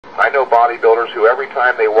I know bodybuilders who every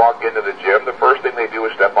time they walk into the gym, the first thing they do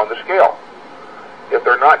is step on the scale. If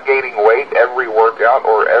they're not gaining weight every workout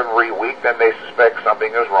or every week, then they suspect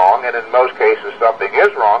something is wrong, and in most cases something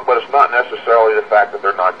is wrong, but it's not necessarily the fact that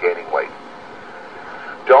they're not gaining weight.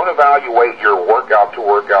 Don't evaluate your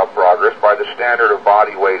workout-to-workout progress by the standard of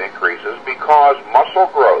body weight increases, because muscle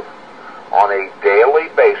growth on a daily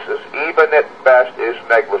basis, even at best, is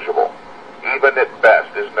negligible. Even at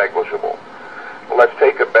best is negligible. Let's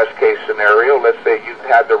take a best-case scenario. Let's say you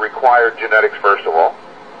had the required genetics, first of all.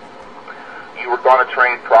 You were going to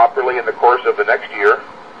train properly in the course of the next year,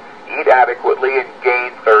 eat adequately, and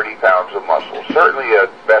gain 30 pounds of muscle. Certainly a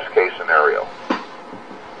best-case scenario.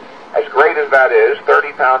 As great as that is,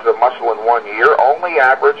 30 pounds of muscle in 1 year only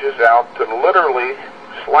averages out to literally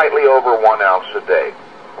slightly over 1 ounce a day,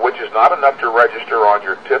 which is not enough to register on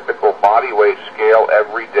your typical body weight scale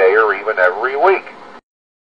every day or even every week.